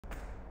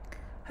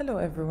Hello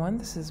everyone,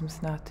 this is Miss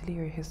Natally,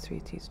 your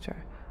history teacher.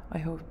 I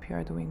hope you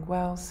are doing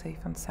well, safe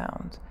and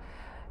sound.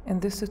 In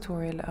this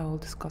tutorial, I will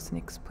discuss and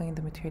explain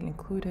the material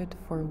included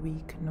for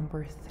week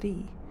number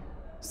 3,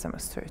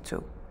 semester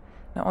 2.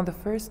 Now on the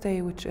first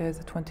day, which is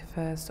the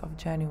 21st of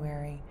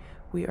January,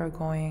 we are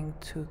going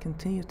to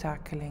continue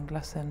tackling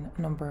lesson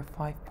number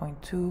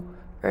 5.2,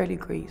 Early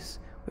Greece.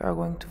 We are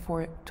going to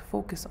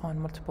focus on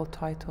multiple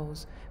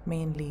titles,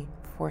 mainly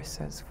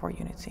Forces for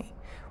Unity,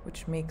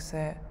 which makes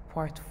it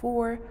part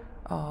 4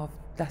 of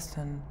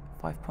lesson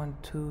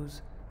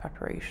 5.2's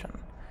preparation.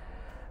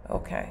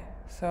 Okay,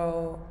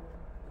 so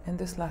in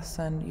this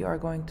lesson you are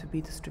going to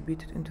be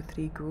distributed into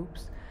 3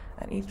 groups,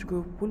 and each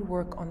group will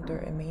work under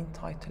a main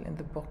title in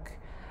the book,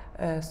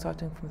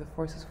 starting from the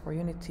Forces for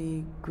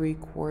Unity,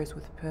 Greek Wars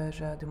with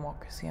Persia,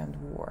 Democracy and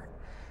War.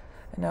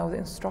 And now the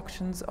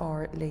instructions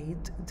are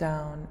laid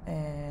down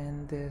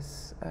in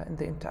this in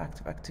the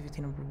interactive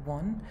activity number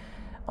 1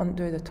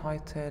 under the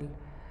title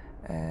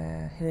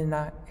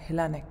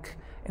Hellenic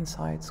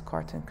Insights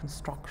Carton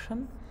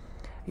Construction.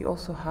 You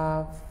also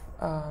have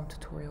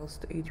tutorials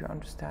to aid your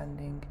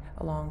understanding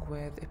along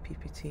with a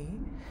PPT.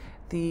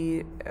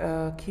 The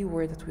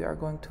keyword that we are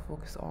going to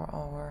focus on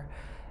are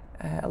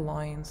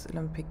Alliance,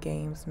 Olympic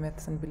Games,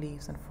 Myths and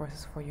Beliefs, and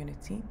Forces for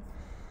Unity.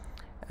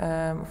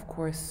 Of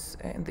course,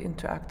 in the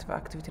interactive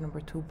activity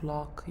number 2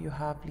 block, you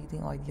have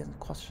leading ideas and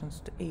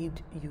questions to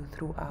aid you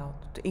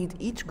throughout, to aid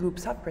each group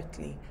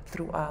separately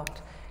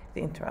throughout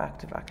the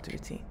interactive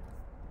activity.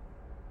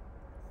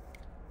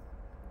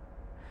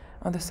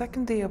 On the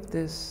second day of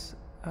this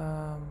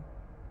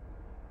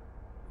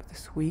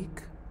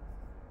week,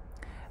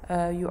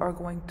 you are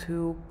going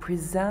to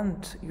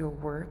present your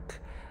work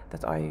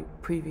that I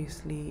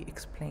previously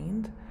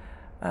explained.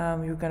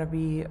 You're going to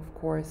be, of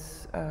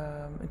course,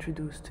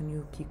 introduced to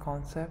new key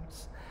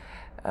concepts,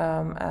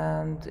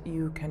 and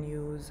you can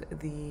use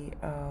the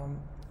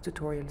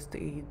tutorials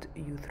to aid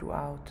you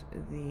throughout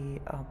the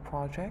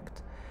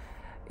project.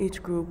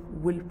 Each group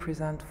will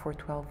present for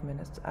 12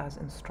 minutes as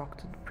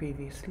instructed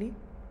previously.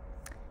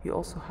 You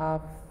also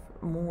have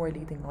more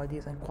leading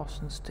ideas and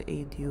questions to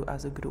aid you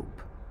as a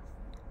group.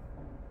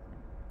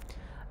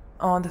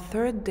 On the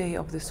third day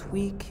of this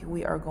week,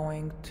 we are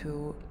going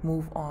to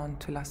move on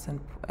to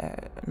lesson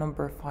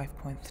number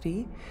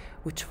 5.3,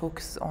 which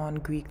focuses on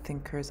Greek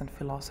thinkers and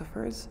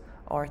philosophers,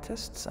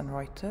 artists and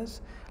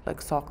writers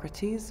like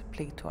Socrates,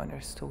 Plato and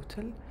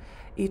Aristotle.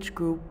 Each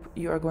group,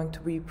 you are going to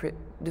be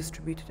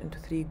distributed into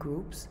 3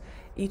 groups.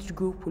 Each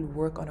group will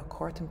work on a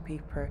carton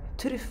paper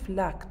to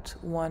reflect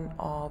one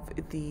of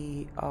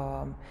the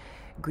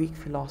Greek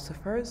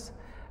philosophers.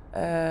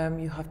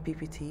 You have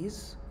PPT,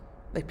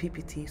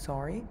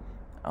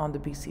 on the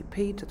BC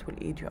page that will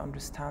aid your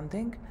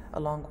understanding,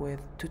 along with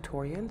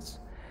tutorials.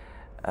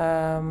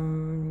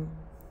 Of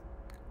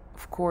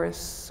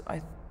course,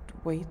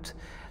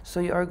 so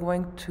you are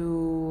going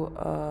to,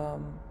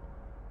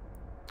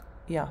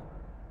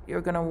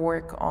 you're gonna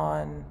work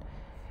on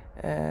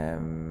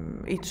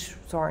each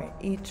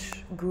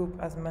group,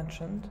 as I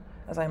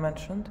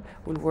mentioned,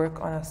 will work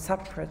on a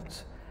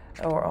separate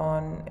or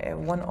on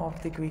one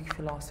of the Greek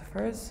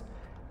philosophers,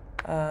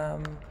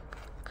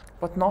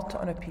 but not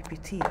on a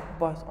PPT,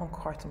 but on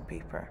carton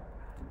paper.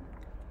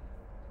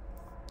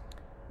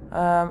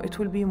 It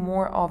will be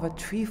more of a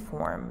tree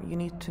form. You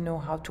need to know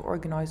how to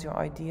organize your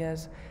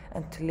ideas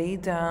and to lay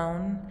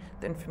down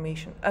the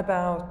information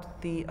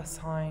about the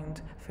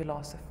assigned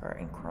philosopher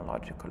in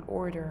chronological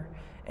order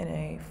in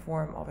a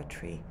form of a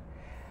tree.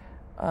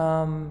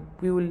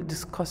 We will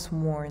discuss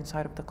more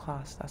inside of the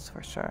class, that's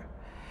for sure.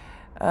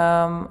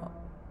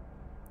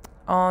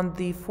 On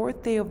the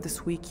 4th day of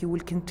this week, you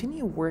will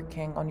continue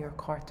working on your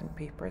carton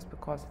papers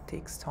because it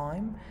takes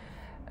time,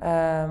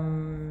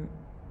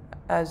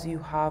 as you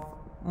have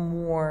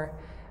more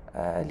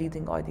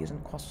leading ideas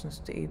and questions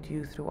to aid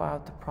you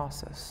throughout the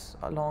process,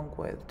 along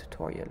with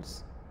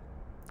tutorials.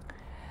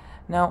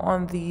 Now,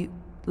 on the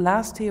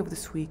last day of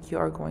this week, you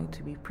are going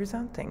to be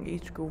presenting.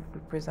 Each group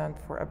will present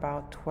for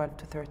about 12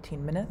 to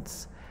 13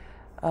 minutes.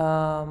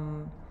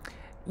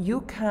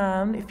 You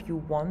can, if you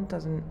want,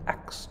 as an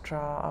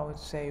extra, I would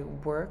say,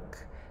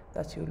 work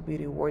that you will be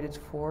rewarded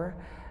for,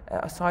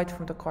 aside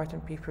from the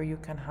carton paper, you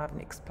can have an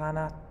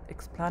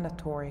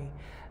explanatory,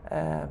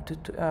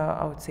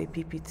 I would say,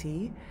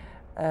 PPT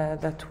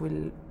that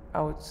will,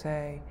 I would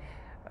say,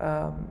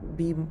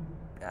 be,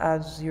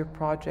 as your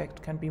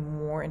project can be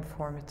more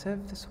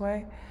informative this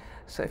way.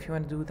 So if you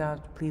want to do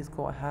that, please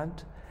go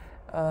ahead.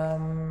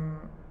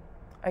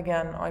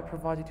 Again, I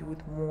provided you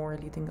with more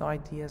leading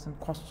ideas and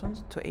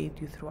questions to aid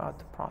you throughout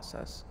the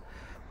process.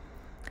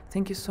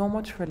 Thank you so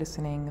much for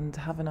listening, and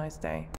have a nice day.